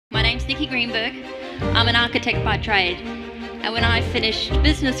Nikki Greenberg. I'm an architect by trade. And when I finished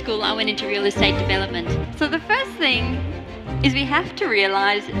business school, I went into real estate development. So the first thing is we have to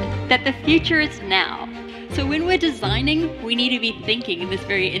realize that the future is now. So when we're designing, we need to be thinking in this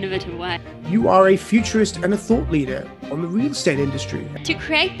very innovative way. You are a futurist and a thought leader on the real estate industry. To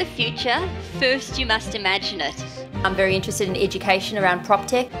create the future, first you must imagine it. I'm very interested in education around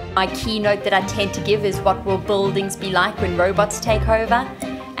PropTech. My keynote that I tend to give is what will buildings be like when robots take over?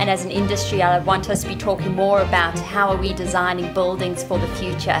 And as an industry, I want us to be talking more about how are we designing buildings for the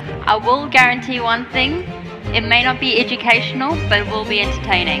future. I will guarantee one thing, it may not be educational, but it will be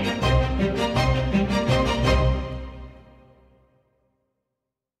entertaining.